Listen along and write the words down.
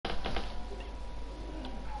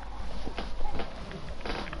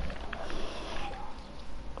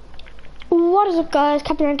What is up, guys?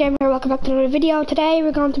 Captain Gamer here. Welcome back to another video. Today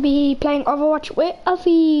we're going to be playing Overwatch with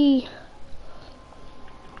Alfie.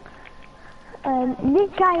 This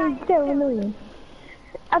guy is so annoying.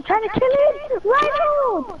 I'm trying to kill him!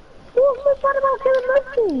 Reinhold! What's so fun about killing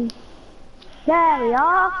Lucy? There we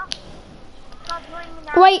are.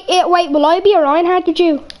 Wait, will I be a Reinhardt with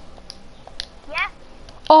you? Yeah.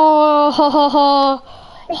 Oh, ha ha ha.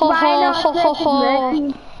 Ha ha ha ha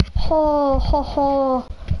Reinhold ha. Ha ha ha.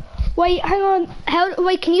 Wait, hang on.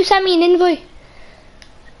 Wait, can you send me an invite?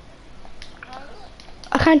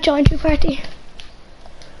 I can't join your party.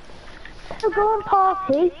 So go on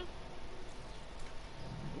party.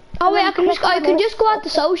 Oh wait, I can just go out the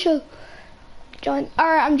social. Join.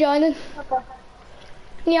 Alright, I'm joining. Okay.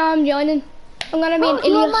 Yeah, I'm joining. I'm gonna be an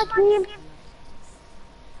You're on Ilias. my team.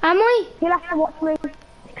 Am I? You'll have to watch me.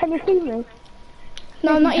 Can you see me?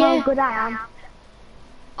 No, not How yet. good I am.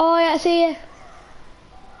 Oh yeah, I see you.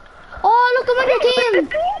 Oh, look, I'm on your team.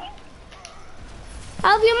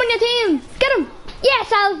 Alfie, I'm on your team. Get him.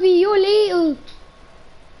 Yes, Alfie, you're little.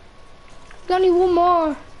 There's only one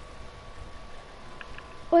more.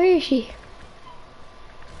 Where is she?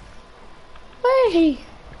 Where is she?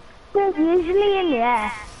 They're usually in the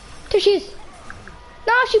air. There she is.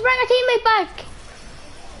 No, she brought her teammate back.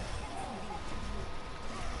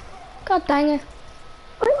 God dang it.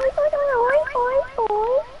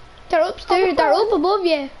 They're upstairs. They're up above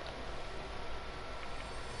you.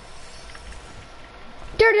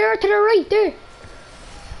 There, to the right, there.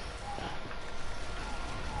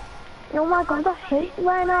 Oh my god, I hate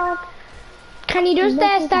Reinhold. Can you just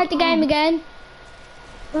start the game again?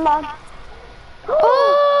 Come on.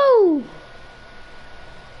 Oh!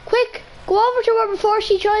 Quick, go over to her before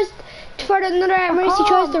she tries for another Mercy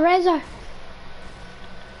tries to res her.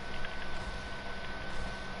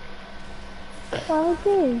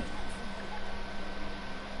 Okay.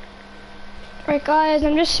 Right guys,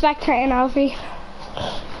 I'm just spectating Alfie.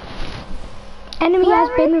 Enemy has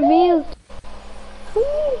been revealed.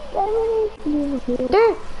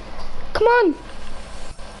 There. Come on.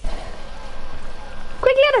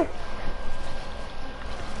 Quick, get her.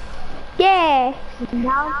 Yeah.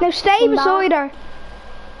 Now stay beside her.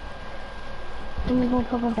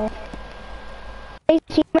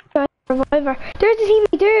 Revive her. There's the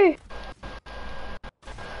teammate there.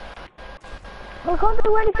 I can't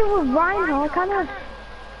do anything with Reinhold, can I?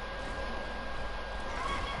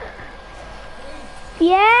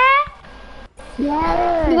 Yeah?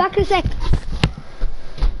 Yeah. Be back in a sec.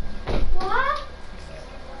 What?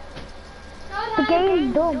 The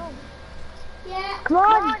game's done. Yeah. Come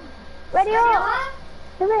on. Ready up.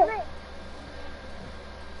 Do it.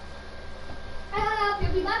 Hang on, Alfie,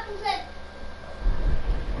 I'll be back in a sec.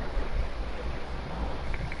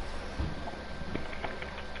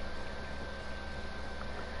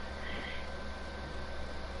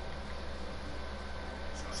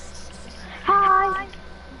 Hi.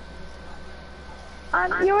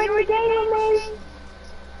 You're in the game with me.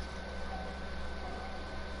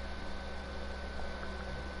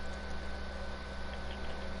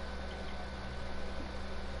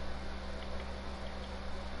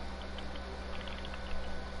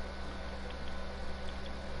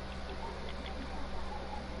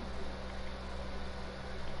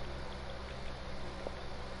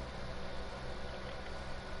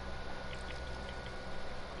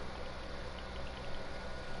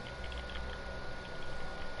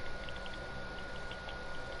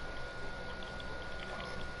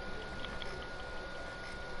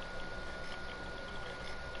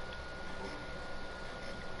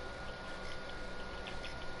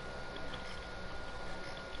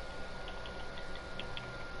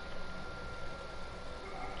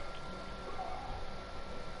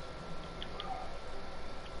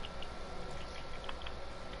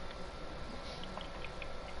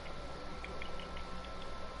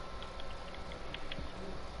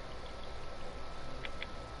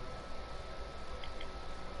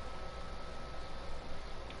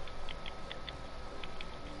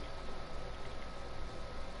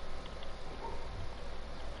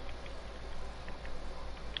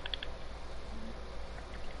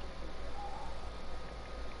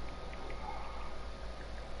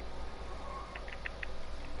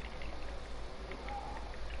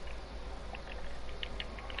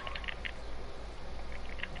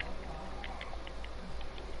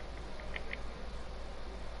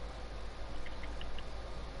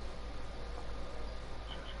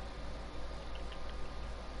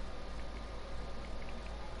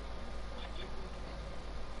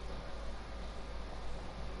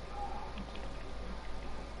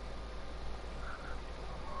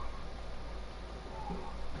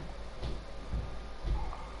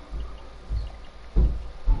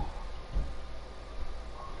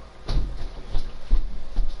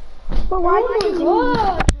 Well, why did you?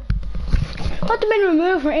 God. What have been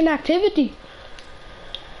removed for inactivity?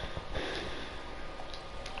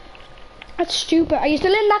 That's stupid. Are you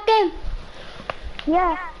still in that game?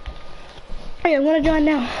 Yeah. Hey, I'm gonna join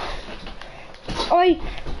now. Oi.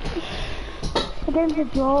 The game's a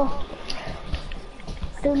draw.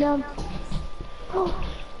 I don't know.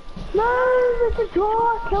 No, it's a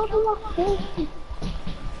draw. I killed the last person.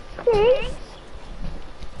 See?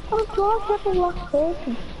 I'm a draw. I killed the last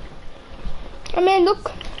person. I mean,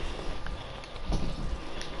 look.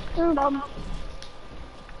 I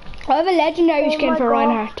have a legendary skin for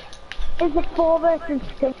Reinhardt. It's a 4 versus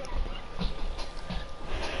 6.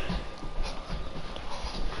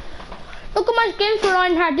 Look at my skin for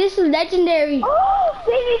Reinhardt. This is legendary. Oh,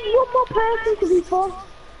 they need one more person to be fun.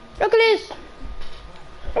 Look at this.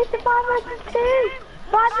 It's a 5 versus 2.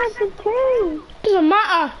 5 versus 2. Doesn't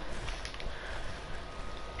matter.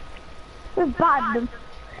 We've battered them.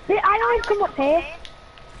 I always come up here.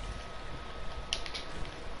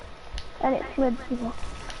 And it's with people.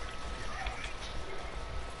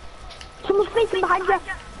 Someone's facing behind you.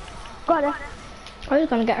 Got her. I was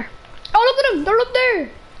gonna get her. Oh, look at them. They're up there.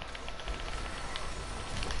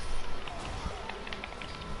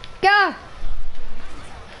 Yeah.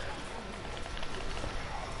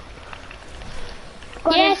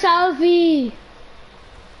 Yes, Alfie.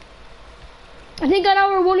 I think I know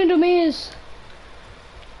where one of them is.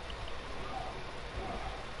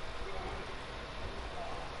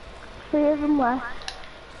 Three of them left.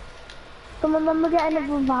 Some of them are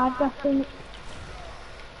getting revived, I think.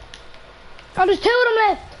 Oh, there's 2 of them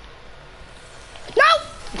left. No!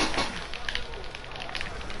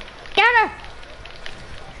 Get her!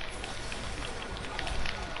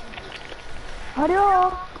 Hurry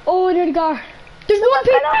up! Oh, there they go. There's one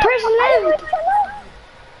person left.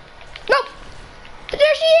 No!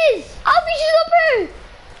 There she is! Alfie, she's up here!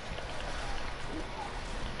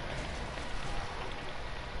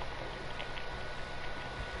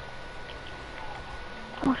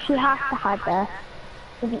 Oh, she has to hide there.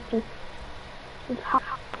 Isn't she? She's half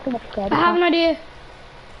gonna scared. I have an idea.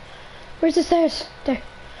 Where's the stairs? There.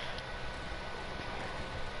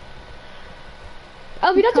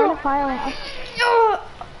 Alfie, that's her. Fire.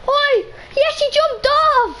 Oi! Yes, she jumped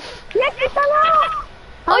off! Yes, she fell off!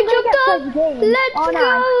 I jumped off! Let's go,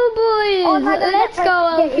 boys! Let's go,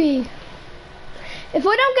 Alfie. If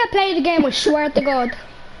I don't get played again, I swear to God.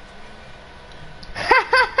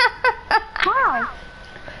 How?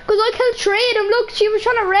 Because I killed 3 of them. Look, she was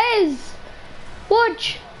trying to res.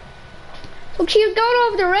 Watch. Look, she was going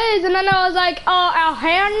over the res, and then I was like, oh, our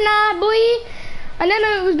hair nah, boy. And then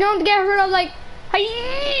I was going to get her, and I was like,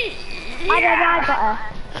 hey. I got her.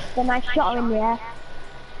 Then I shot her in the air.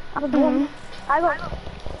 I was one. I got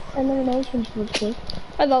elimination for the team.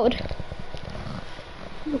 I voted.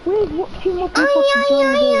 Wait, what 2 more people to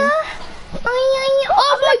join the game?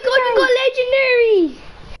 Oh my God, you got legendary!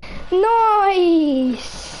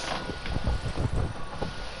 Nice.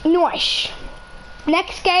 Nice.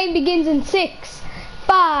 Next game begins in 6,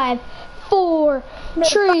 5, 4,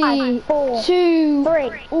 3, 2,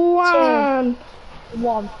 1.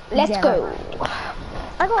 1. Let's go.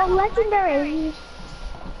 I got a legendary.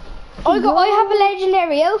 I have a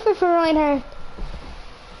legendary outfit for Reinhardt.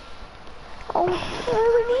 Oh,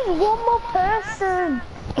 we need 1 more person.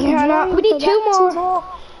 Yeah, no, we need 2 more.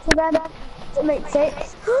 So then, to make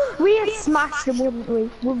 6. We had smashed them, wouldn't we?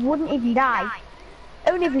 We wouldn't even die.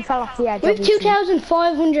 Only if we fell off the edge. We have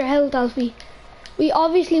 2,500 health, Alfie. We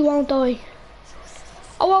obviously won't die.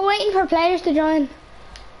 Oh, we're waiting for players to join.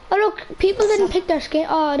 Oh look, people didn't pick their skin.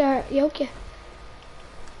 Oh, they're Yokia.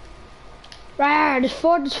 Right, there's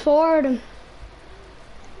 4 of them.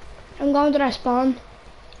 I'm going to their spawn.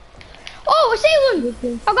 Oh, I see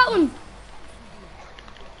one! I got one!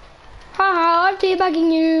 Haha, I'm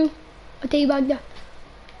teabagging you. I teabagged you.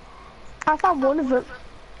 I found one of them.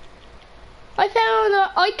 I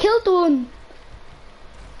killed one.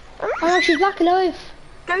 Oh no, she's back alive.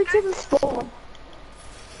 Go to the spawn.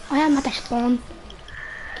 I am at the spawn.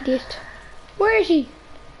 Idiot. Where is she?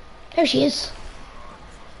 There she is.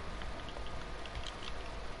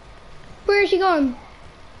 Where is she gone?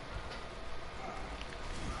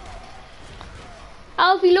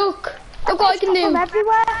 Alfie, look. Look what I can do.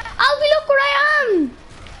 Everywhere. Alfie, look where I am.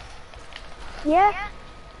 Yeah.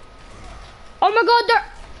 Oh my God,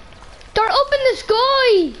 they're up in the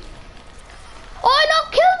sky. Oh, I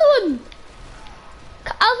not killed one.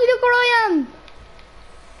 Alfie, look where I am.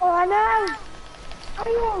 Oh, I know. Are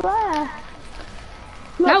you all there?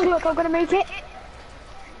 Look, look, I'm gonna make it.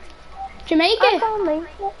 Jamaica. I can't make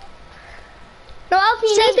it. No, Alfie,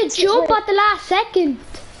 you need to jump at the last second.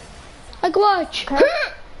 Like, watch. Okay.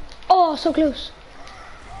 Oh, so close.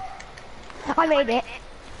 I made it.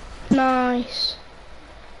 Nice.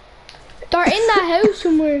 They're in that house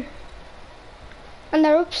somewhere. And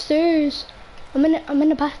they're upstairs. I'm in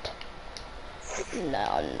the bat.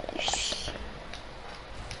 No.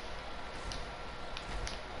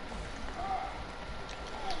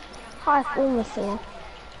 I've almost there.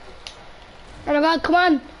 Oh my god, come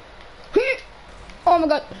on. Oh my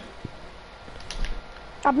god.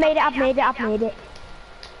 I've made it.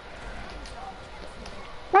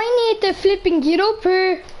 I need to flipping get up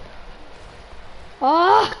here.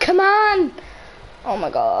 Oh, come on. Oh my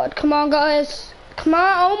god, come on guys. Come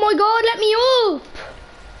on, oh my god, let me up.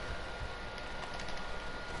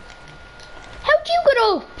 How'd you get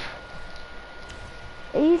up?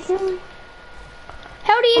 Easy.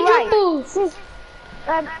 How do you jump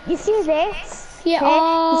up? You see this? Yeah, Here,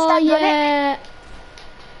 oh you stand on yeah.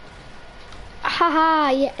 Haha,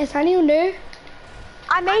 yeah, is anyone there?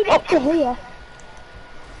 I made it to here.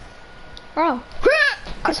 Oh.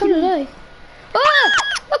 So did I. Oh,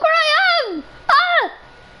 look where I am!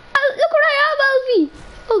 Look where I am, Alfie!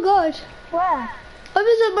 Oh god. Where? I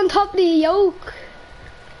was up on top of the yoke.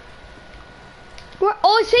 Where?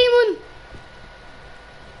 Oh, I see one!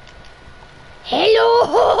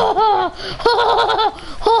 Hello!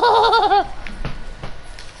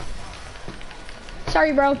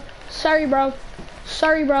 Sorry,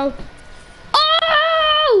 bro.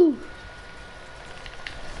 Oh!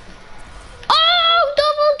 Oh,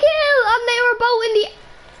 double kill! And they were both in the...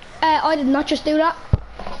 I did not just do that.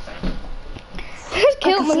 I just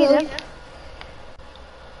killed myself.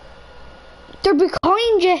 They're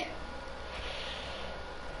behind you.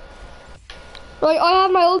 Right, I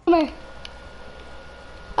have my ultimate.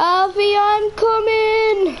 Alfie, I'm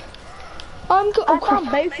coming. I found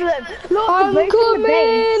both of them. Look, I'm they're both coming, in the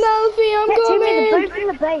base. Alfie, I'm Get to me, they're coming. both in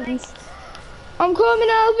the base. I'm coming,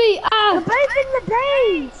 Alfie. They're both in the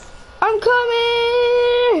base. I'm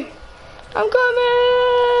coming.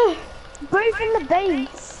 Both in the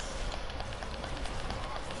base.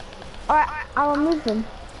 Alright, I'll move them.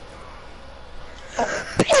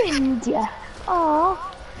 Pinned ya. Aww.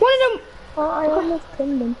 One of them. Oh, I almost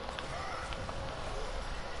pinned them.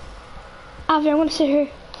 Alfie, I want to sit here.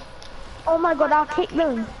 Oh my god, I'll kick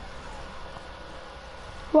them.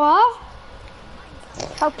 What?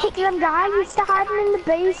 I'll kick them down. You start hiding in the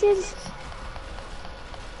bases.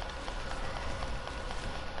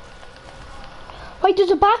 Wait,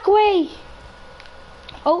 there's a back way.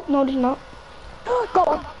 Oh, no, there's not. Go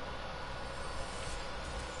on.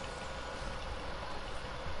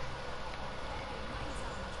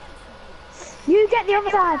 You get the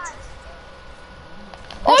other side.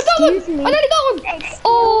 Oh, I got Excuse one! me. I nearly got one! Excuse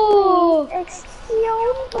Oh! me. Excuse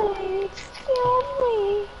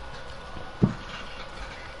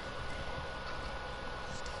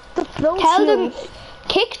me. Tell them,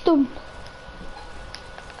 kick them.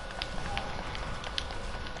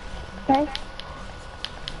 Okay.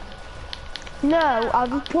 No, I'll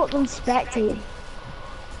just put them spectating.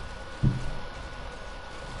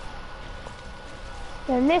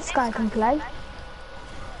 Then this guy can play.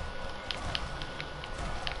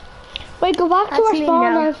 Wait, go back to our Actually,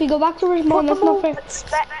 spawn, no. Alfie. Go back to our spawn. That's not fair.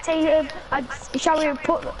 Spectators. Shall we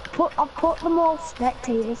I'll put them all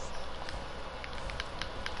spectators.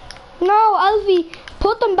 No, Alfie.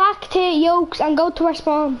 Put them back to yokes and go to our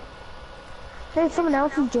spawn. There's someone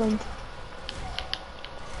else who joined.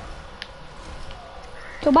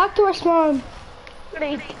 Go back to our spawn.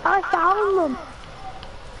 I found them.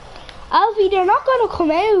 Alfie, they're not gonna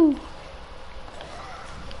come out.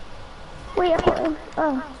 Wait, I put them.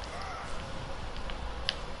 Oh.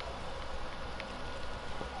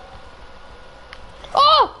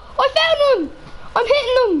 Oh! I found them! I'm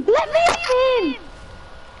hitting them! Let me hit him!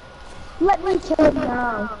 Let me kill him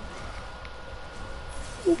now.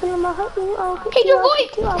 You can help me? He's a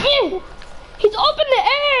right! He's up in the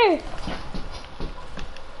air!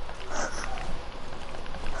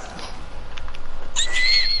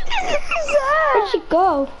 Where'd she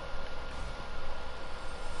go?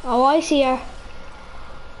 Oh, I see her.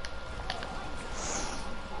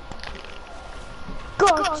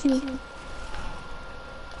 Got you.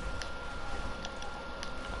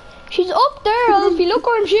 She's up there, Alfie. Look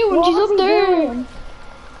where I'm shooting. She's up there.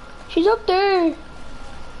 She's up there.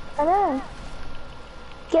 I know.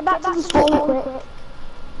 Get back to the spawn quick.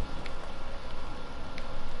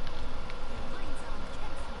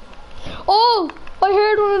 Oh! I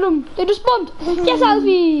heard one of them. They just bumped. Yes,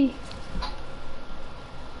 Alfie.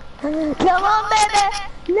 Come on,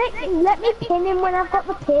 baby. Let me pin him when I've got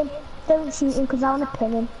the pin. Don't shoot him because I want to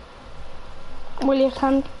pin him. Well, you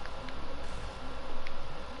can.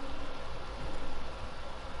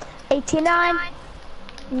 89,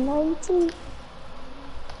 90,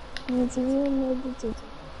 92.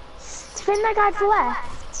 Spin that guy to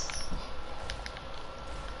left.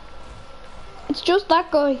 It's just that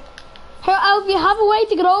guy. Here, Alfie, have a way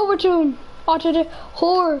to get over to him. Or to the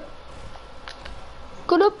whore.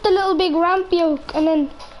 Go up the little big ramp yoke and then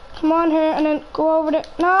come on here and then go over there.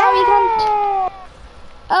 No, you can't.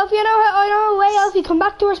 Alfie, I know a way, Alfie. Come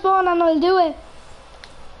back to our spawn and I'll do it.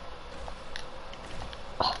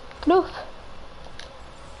 Oh, get up.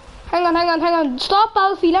 Hang on. Stop,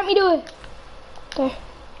 Alfie. Let me do it. There.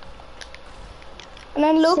 And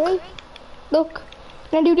then look. See? Look.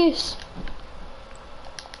 And then do this.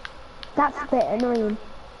 That's a bit annoying.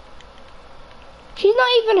 She's not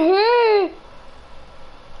even here.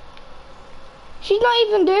 She's not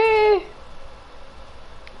even there.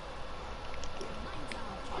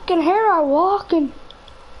 I can hear her walking.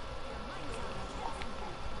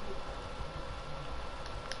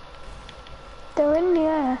 They're in the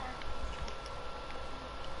air.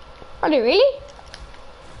 Are they really?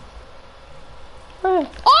 Where?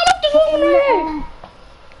 Oh, look, there's one over here.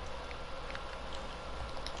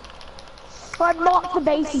 I've marked the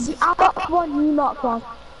bases. I marked one, you marked one.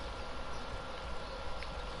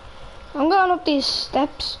 I'm going up these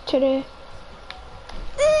steps to the...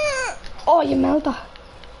 Oh, you melted.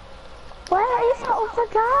 Where is that other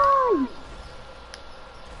guy?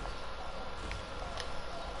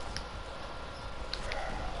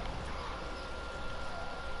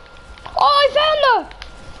 Oh, I found her!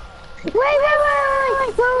 Wait, I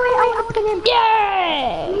want to pin him.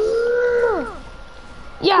 Yes!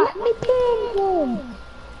 Yeah. Let me pin him.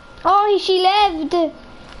 Oh, she left.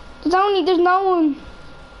 There's no one.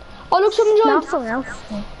 Oh, look, someone joined. Now someone else.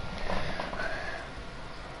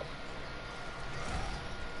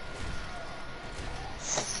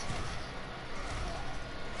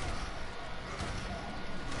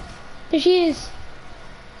 There she is.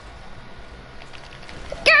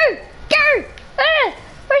 Go!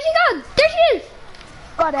 Where's she gone? There she is!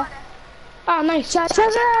 Got her. Oh, nice.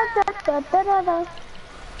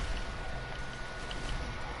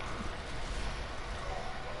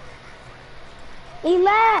 He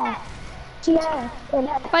left. Yeah.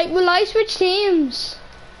 Right, will I switch teams?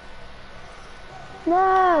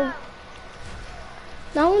 No.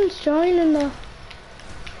 No one's joining though.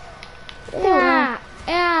 Yeah.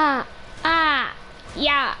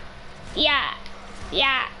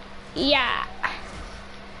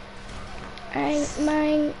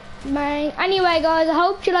 Bang. Anyway guys, I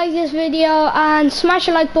hope you like this video and smash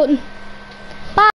the like button.